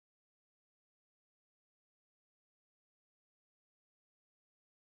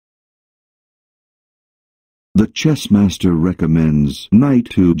The chess master recommends knight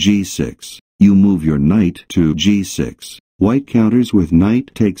to g6. You move your knight to g6. White counters with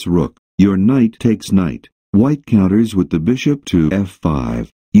knight takes rook. Your knight takes knight. White counters with the bishop to f5.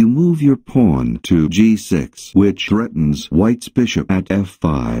 You move your pawn to g6, which threatens white's bishop at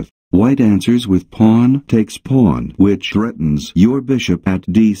f5. White answers with pawn takes pawn, which threatens your bishop at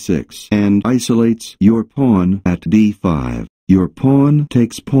d6 and isolates your pawn at d5. Your pawn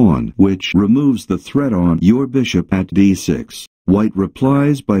takes pawn, which removes the threat on your bishop at d6. White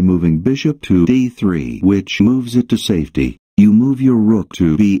replies by moving bishop to d3, which moves it to safety. You move your rook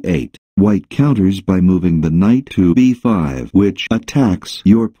to b8. White counters by moving the knight to b5, which attacks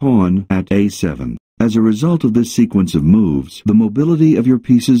your pawn at a7. As a result of this sequence of moves, the mobility of your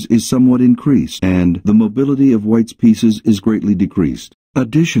pieces is somewhat increased, and the mobility of white's pieces is greatly decreased.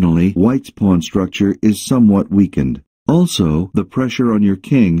 Additionally, white's pawn structure is somewhat weakened. Also, the pressure on your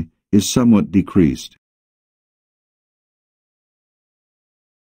king is somewhat decreased.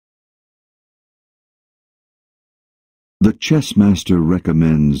 The chess master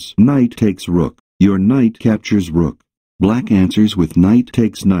recommends knight takes rook. Your knight captures rook. Black answers with knight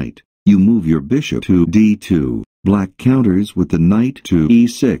takes knight. You move your bishop to d2. Black counters with the knight to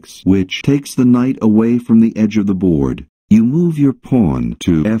e6, which takes the knight away from the edge of the board. You move your pawn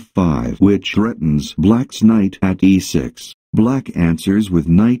to f5, which threatens black's knight at e6. Black answers with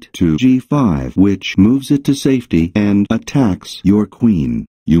knight to g5, which moves it to safety and attacks your queen.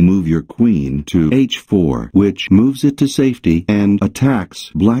 You move your queen to h4, which moves it to safety and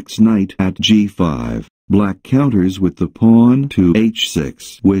attacks black's knight at g5. Black counters with the pawn to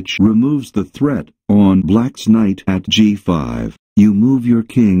h6, which removes the threat on black's knight at g5. You move your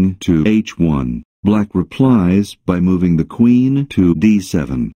king to h1. Black replies by moving the queen to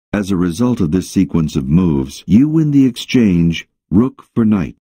d7. As a result of this sequence of moves, you win the exchange, rook for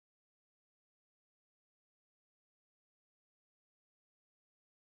knight.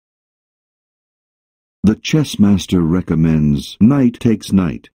 The chess master recommends knight takes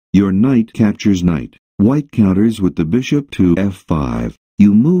knight. Your knight captures knight. White counters with the bishop to f5.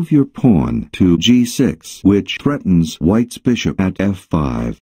 You move your pawn to g6, which threatens white's bishop at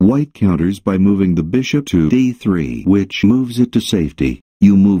f5. White counters by moving the bishop to d3, which moves it to safety.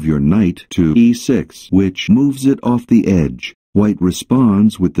 You move your knight to e6, which moves it off the edge. White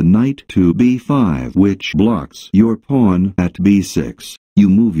responds with the knight to b5, which blocks your pawn at b6. You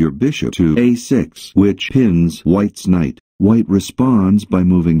move your bishop to a6, which pins white's knight. White responds by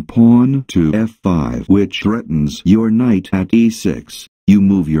moving pawn to f5, which threatens your knight at e6. You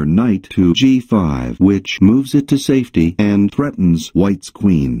move your knight to g5, which moves it to safety and threatens white's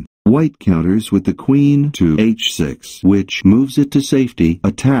queen. White counters with the queen to h6, which moves it to safety,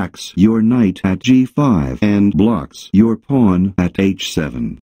 attacks your knight at g5, and blocks your pawn at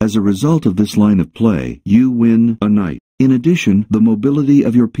h7. As a result of this line of play, you win a knight. In addition, the mobility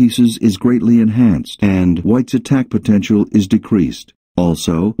of your pieces is greatly enhanced, and white's attack potential is decreased.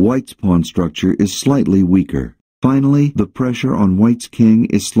 Also, white's pawn structure is slightly weaker. Finally, the pressure on white's king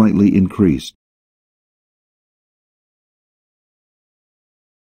is slightly increased.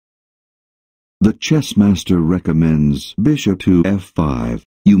 The chess master recommends bishop to f5.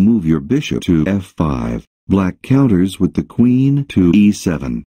 You move your bishop to f5. Black counters with the queen to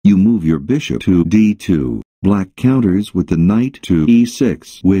e7. You move your bishop to d2. Black counters with the knight to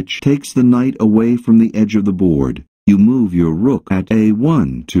e6, which takes the knight away from the edge of the board. You move your rook at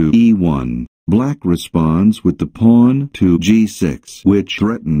a1 to e1. Black responds with the pawn to g6, which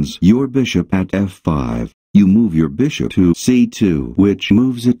threatens your bishop at f5. You move your bishop to c2, which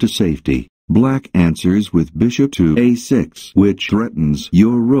moves it to safety. Black answers with bishop to a6, which threatens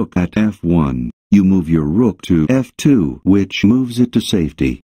your rook at f1. You move your rook to f2, which moves it to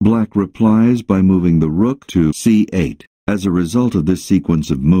safety. Black replies by moving the rook to c8. As a result of this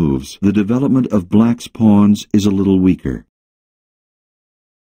sequence of moves, the development of black's pawns is a little weaker.